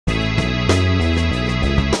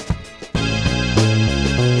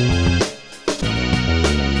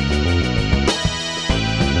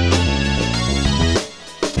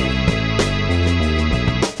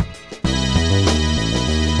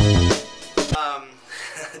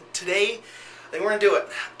today, I think we're gonna do it.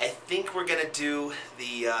 I think we're gonna do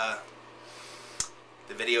the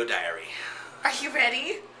video diary. Are you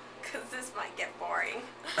ready? Because this might get boring.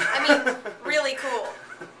 I mean, really cool.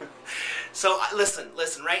 So listen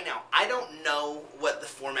right now. I don't know what the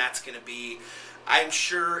format's gonna be. I'm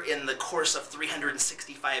sure in the course of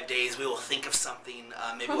 365 days we will think of something.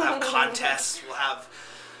 Maybe we'll have contests. We'll have,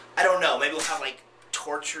 I don't know. Maybe we'll have like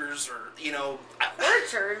tortures or, you know.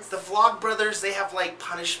 Tortures? The Vlog Brothers, they have like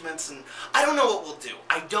punishments, and I don't know what we'll do.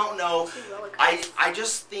 I don't know. I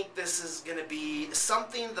just think this is going to be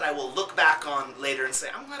something that I will look back on later and say,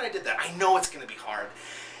 I'm glad I did that. I know it's going to be hard.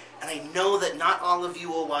 And I know that not all of you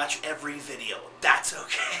will watch every video. That's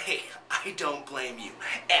okay. I don't blame you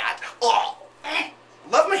at all.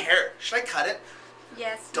 Love my hair. Should I cut it?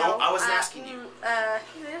 Yes. Don't. No. I wasn't asking you.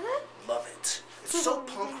 Really? Love it. It's so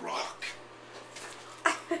punk rock.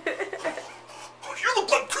 Oh, you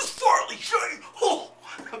look like Chris Farley, Shay. Oh.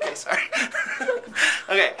 Okay, sorry.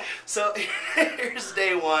 Okay, so here's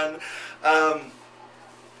day one.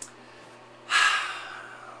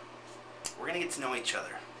 We're gonna get to know each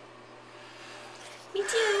other. Me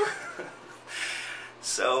too.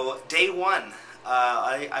 So day one.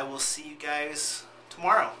 I will see you guys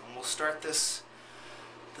tomorrow, and we'll start this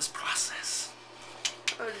process.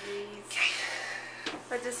 Oh jeez. Okay.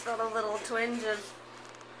 I just felt a little twinge of.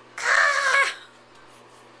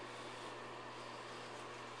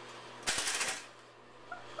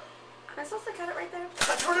 Am I supposed to cut it right there?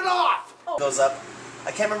 Turn it off. Oh. Goes up.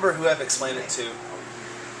 I can't remember who I've explained it to.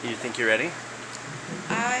 You think you're ready?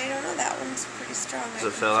 I don't know. That one's pretty strong. Does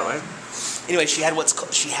it feel that way? Anyway, she had what's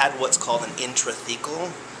called an intrathecal,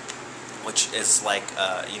 which is like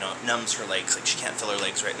you know, numbs her legs. Like she can't feel her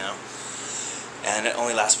legs right now, and it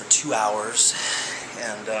only lasts for 2 hours.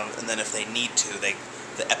 And then if they need to, the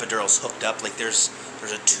epidural's hooked up. Like there's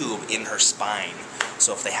a tube in her spine,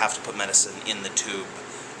 so if they have to put medicine in the tube,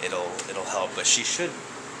 it'll help. But she's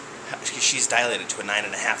dilated to a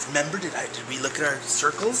 9.5. Remember? Did we look at our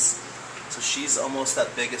circles? So she's almost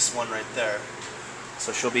that biggest one right there.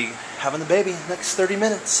 So she'll be having the baby in the next 30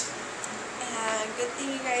 minutes. Good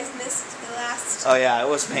thing you guys missed the last. Oh yeah, it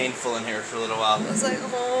was painful in here for a little while. I was like,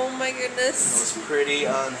 oh my goodness. It was pretty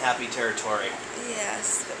unhappy territory.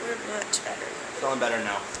 Yes, but we're much better. Feeling better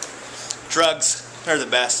now. Drugs are the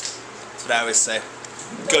best. That's what I always say.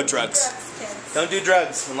 Go drugs. Don't do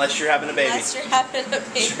drugs unless you're having a baby. Unless you're having a baby.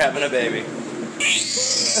 Unless you're having a baby.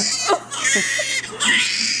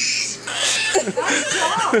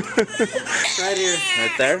 Right here.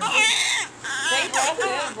 Right there.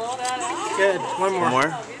 Good. One more. One more?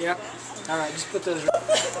 Yep. Alright, just put those.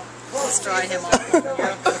 Let's dry him off. I'm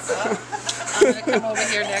going to come over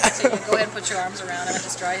here next to you. Go ahead and put your arms around him and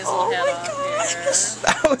just dry his little head off here.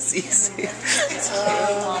 That was easy.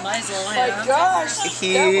 Oh, nice little head. My gosh!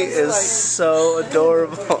 He is so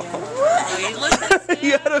adorable. Hey, look at this.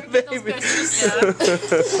 You had a baby.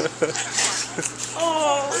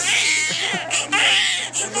 Oh.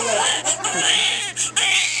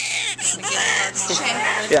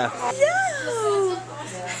 Yeah. Hello!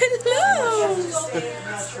 Hello!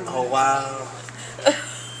 Oh wow.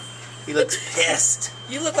 He looks pissed.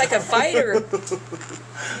 You look like a fighter.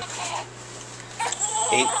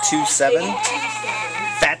 827.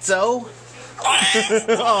 Fatso.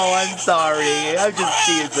 Oh, I'm sorry. I'm just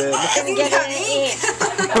teasing.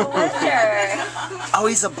 No wonder. Oh,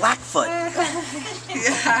 he's a Blackfoot.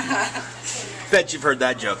 Bet you've heard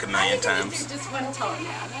that joke a million times. Just one tone.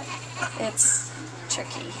 It's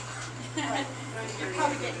tricky.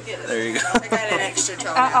 There you go. I got an extra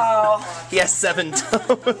toe. Uh-oh. He has 7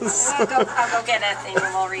 toes. I'll go get that thing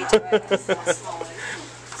and we'll redo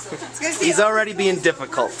it. He's already being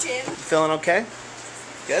difficult. Feeling okay?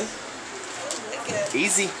 Good?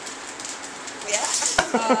 Easy.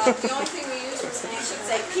 The only thing we used was, you should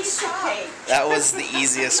say, piece of cake. That was the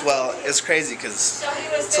easiest. Well, it's crazy because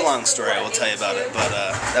it's a long story. I will tell you about it. But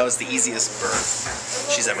that was the easiest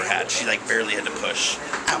birth she's ever had. She like barely had to push.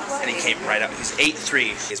 And he came right up. He's 8'3".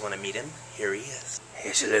 You guys want to meet him? Here he is.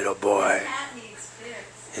 He's a little boy.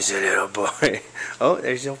 He's a little boy. Oh,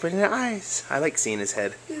 there's opening the eyes. I like seeing his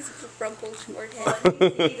head. He's a rumpled short head.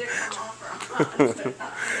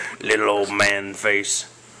 Little old man face.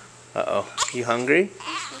 Uh-oh. You hungry?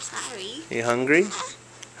 I'm sorry. You hungry?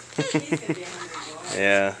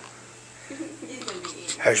 Yeah.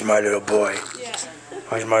 Here's my little boy.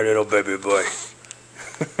 Here's my little baby boy.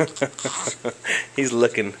 He's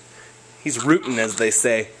looking. He's rooting, as they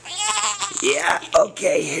say. Yeah,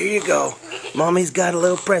 okay, here you go. Mommy's got a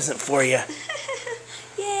little present for you.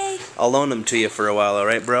 Yay. I'll loan him to you for a while,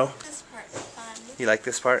 alright, bro? This part's fun. You like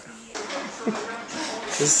this part?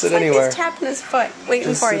 Just sit Like anywhere. he's tapping his foot, waiting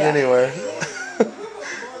Just for sit you. anywhere.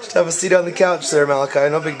 Just have a seat on the couch there, Malachi.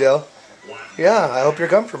 No big deal. Yeah, I hope you're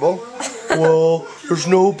comfortable. Well, there's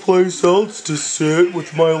no place else to sit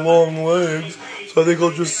with my long legs, so I think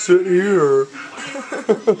I'll just sit here.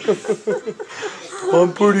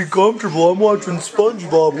 I'm pretty comfortable. I'm watching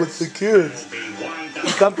SpongeBob with the kids.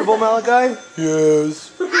 You comfortable, Malachi?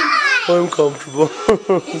 Yes. I'm comfortable.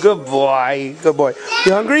 Good boy. Good boy.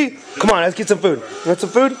 You hungry? Come on, let's get some food. You want some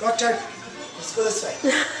food? Rocktard, let's go this way.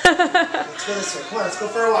 Let's go this way. Come on, let's go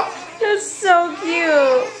for a walk. That's so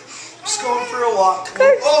cute. Just going for a walk.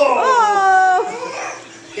 Oh!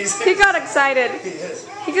 He got excited. He is.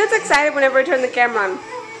 He gets excited whenever I turn the camera on.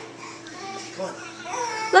 Come on.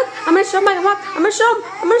 Look, I'm gonna show them I can walk. I'm gonna show them.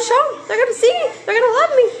 I'm gonna show them. They're gonna see me. They're gonna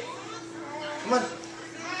love me. Come on.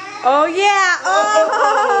 Oh yeah.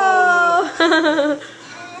 Oh.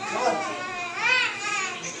 Come on.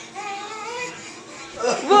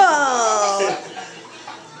 Whoa.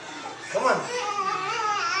 Come on.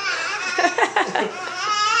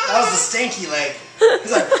 That was the stinky leg.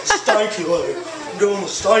 He's like, stinky leg. I'm doing the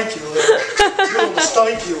stinky leg. I'm doing the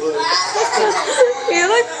stinky leg. You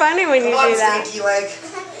look funny when you Come on, do that. stinky leg.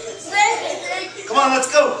 Come on,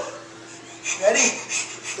 let's go. Ready?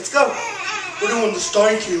 Let's go. We're doing the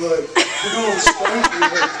stinky leg. We're doing the stinky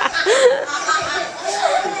leg.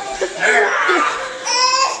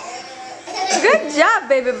 Good job,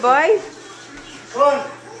 baby boy. Come on.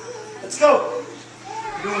 Let's go.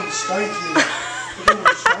 We're doing the stinky leg. We're doing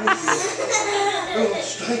the stinky leg. We're doing the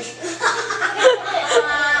stinky leg.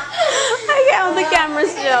 I can't hold the camera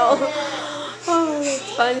still. Oh,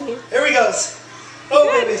 that's funny. Here he goes. Oh,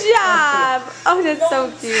 Good baby. job. Oh, that's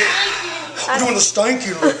so cute. We're doing the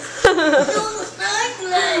stinky leg.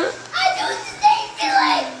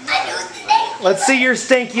 Let's see your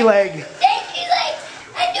stinky leg.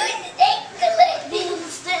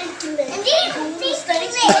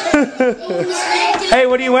 Hey,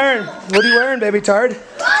 what are you wearing? What are you wearing, baby tard?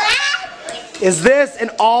 Is this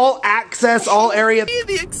an all-access, all-area?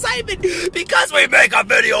 The excitement because we make a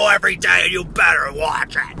video every day and you better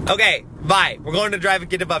watch it. Okay, bye. We're going to drive and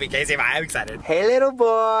get a puppy. Casey, bye. I'm excited. Hey, little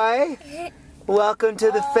boy. Welcome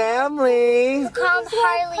to the family. It's called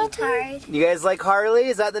Harley Tard. You guys like Harley?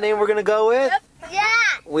 Is that the name we're gonna go with? Yeah.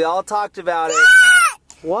 We all talked about it.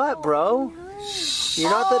 What, bro?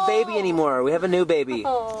 You're not the baby anymore. We have a new baby. We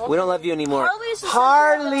don't love you anymore.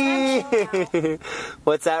 Harley!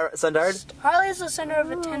 What's that, Sundard? Harley's the center of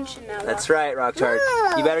attention now. That's right, Rocktard.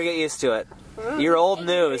 You better get used to it. You're old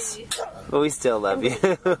news, but we still love you.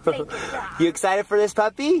 You excited for this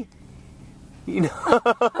puppy? You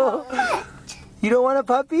know? You don't want a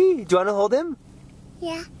puppy? Do you want to hold him?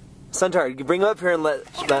 Yeah. Sundard, you bring him up here and let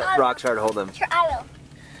Rocktard hold him. Sure, I will.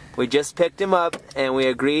 We just picked him up and we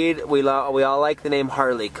agreed we all like the name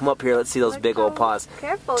Harley. Come up here, let's see those big old paws.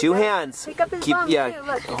 Careful. Two hands. Pick up his bum, too.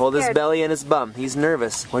 Look, Hold his scared. belly and his bum. He's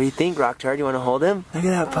nervous. What do you think, Rocktard? You want to hold him? Look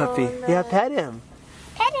at that puppy. no. Yeah, pet him.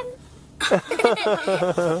 Pet him.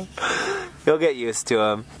 You'll get used to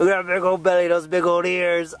him. Look at that big old belly, those big old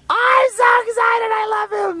ears. I'm so excited, I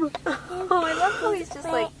love him. Oh, I love how he's just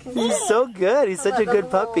like. He's so good. He's such a good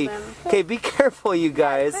puppy. Okay, be careful, you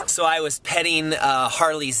guys. So I was petting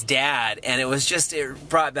Harley's dad, and it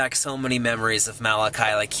brought back so many memories of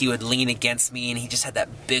Malachi. Like, he would lean against me, and he just had that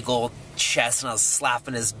big old chest, and I was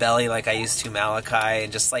slapping his belly like I used to Malachi,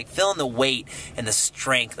 and just like feeling the weight and the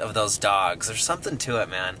strength of those dogs. There's something to it,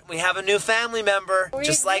 man. We have a new family member,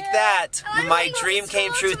 just like that. My dream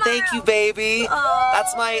came true. Thank you, baby.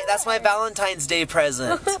 That's my Valentine's Day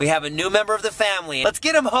present. We have a new member of the family. Let's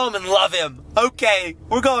get him home and love him. Okay,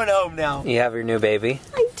 we're going home now. You have your new baby.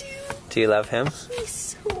 I do. Do you love him? He's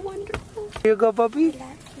so wonderful. Here you go, puppy.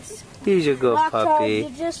 Here's your good puppy. You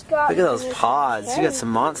just got Look at those paws. You got some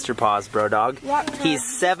monster paws, bro dog. He's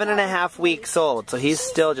 7.5 weeks old, so he's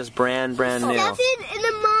still just brand new. 7 in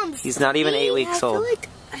a month. He's not even 8 weeks old.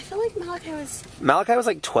 I feel like Malachi was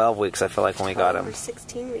like 12 weeks, I feel like, when we got him. Or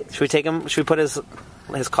 16 weeks. Should we take him? Should we put his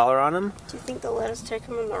collar on him? Do you think they'll let us take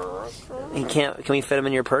him in the restaurant? He can't. Can we fit him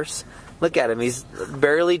in your purse? Look at him. He's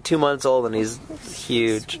barely 2 months old and he's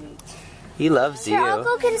huge. He loves you. Here, I'll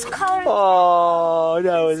go get his collar. Oh,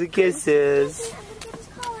 that was kisses.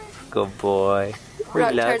 Good boy. We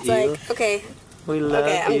love you. Like, okay, We love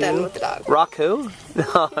you. I'm done with the dog. Rock who?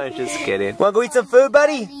 No, I'm just kidding. Want to go eat some food,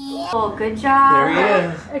 buddy? Oh, good job. There he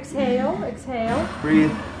is. Exhale, exhale.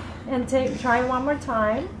 Breathe. And try one more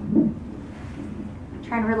time.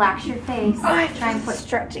 Try and relax your face. Oh, Try and put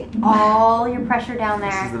stretching all your pressure down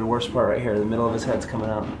This is there. the worst part right here. The middle of his head's coming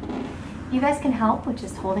out. You guys can help with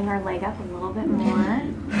just holding our leg up a little bit more.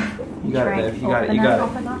 You got it, babe. You got it. You got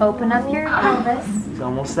it. Open up your pelvis. He's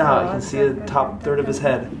almost out. You can see the top third of his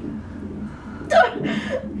head.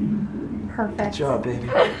 Perfect. Good job, baby.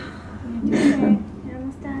 Okay, you're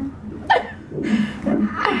almost done.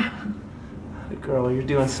 Good girl, you're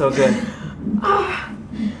doing so good.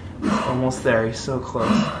 Almost there. He's so close.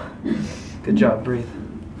 Good job. Breathe.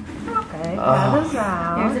 Okay, that is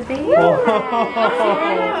out. There's a baby.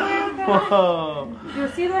 Whoa. Do you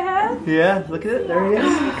see the head? Yeah, look at it. There he is. Oh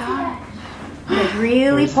my gosh. Like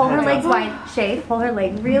really pull her legs wide. Shay, pull her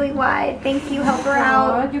leg really wide. Thank you. Help her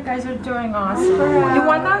out. Oh, you guys are doing awesome.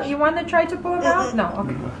 You wanna try to pull him out? No.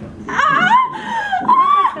 Okay.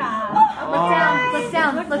 Look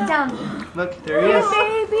down. Look down. Look, there he is.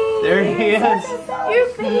 Baby. There he is. Your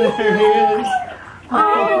baby. There he is. Oh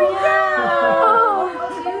no.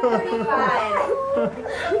 235.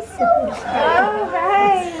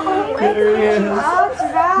 Alright. There he is.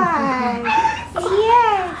 Alright.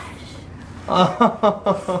 Yes.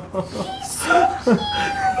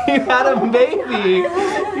 You had a baby.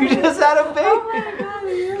 You just had a baby. Oh my God,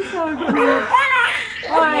 you're so cute.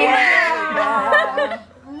 Oh yeah.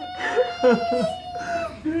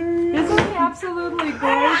 Isn't he absolutely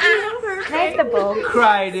gorgeous? Nice the bowl.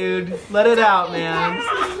 Cry, dude. Let it out, man.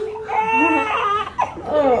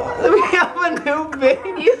 We have a new baby.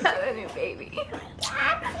 You have a new baby.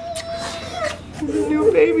 A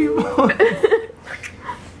new baby boy.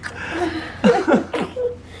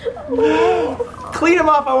 Clean him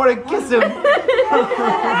off. I want to kiss him. I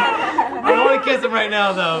don't want to kiss him right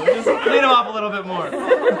now, though. Just clean him off a little bit more.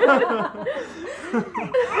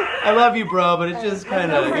 I love you, bro, but it's just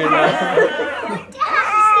kind of, you know.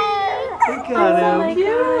 Look at him.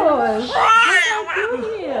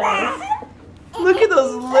 Look at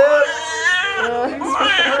those lips. Oh, he's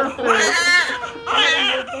perfect.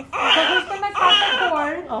 So who's gonna cut the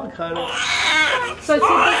cord? I'll cut it. So see,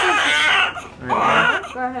 this is. Right,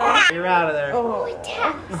 Go ahead. you're out of there. Oh.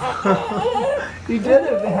 You did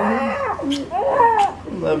it,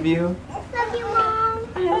 man. Love you. Love you, Mom.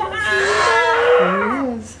 There he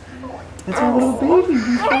is. That's our little baby.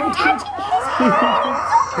 He's very cute.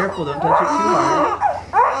 Careful, don't touch it too hard.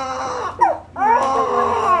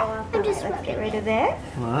 I'm just Let's get rid of it.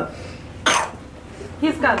 What?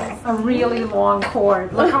 He's got a really long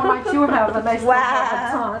cord. Look how much you have, and I still have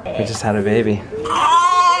a ton. We just had a baby.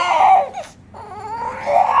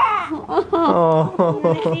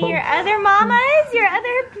 Oh. See your other mamas? Your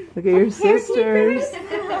other... Look at your sisters.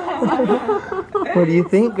 What do you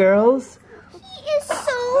think, girls? He is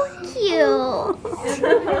so cute.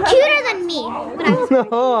 Cuter than me.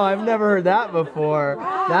 No, I've never heard that before.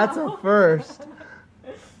 That's a first.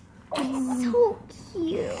 So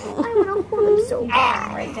cute. I want to hold him so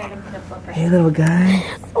bad. Right there, I'm gonna flip her. Hey, little guy.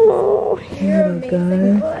 Oh, Hey, little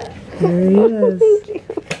guy. There he is.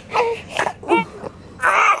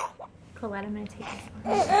 Colette, I'm gonna take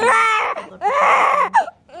this one.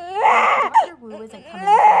 Dr. Wu isn't coming into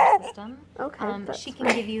our system. Okay. She can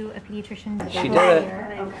give you a pediatrician. She did it.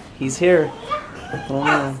 He's here. Oh,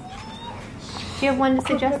 man. Do you have one to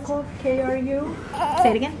suggest? K-R-U? Say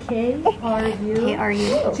it again. K-R-U?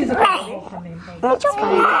 K-R-U. She's a combination name. That's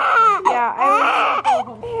fine. Yeah, I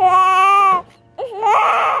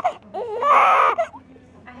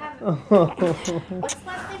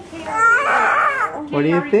What do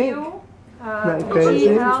you think? Not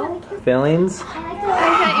crazy? Feelings? I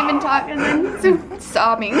can't even talk and then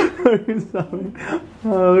sobbing.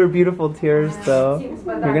 Oh, they're beautiful tears, though.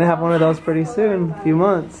 You're gonna have one of those pretty soon, a few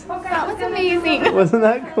months. That was amazing. Wasn't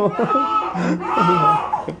that cool?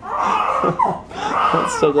 I'm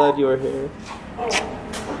so glad you were here.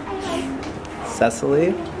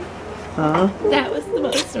 Cecily? Huh? That was the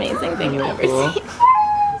most amazing thing I've ever Cool. seen.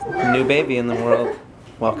 New baby in the world.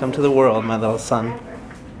 Welcome to the world, my little son.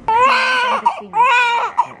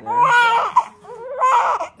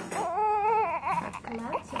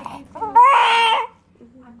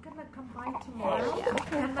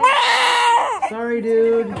 Sorry,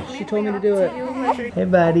 dude. She told me to do it. Hey,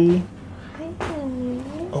 buddy.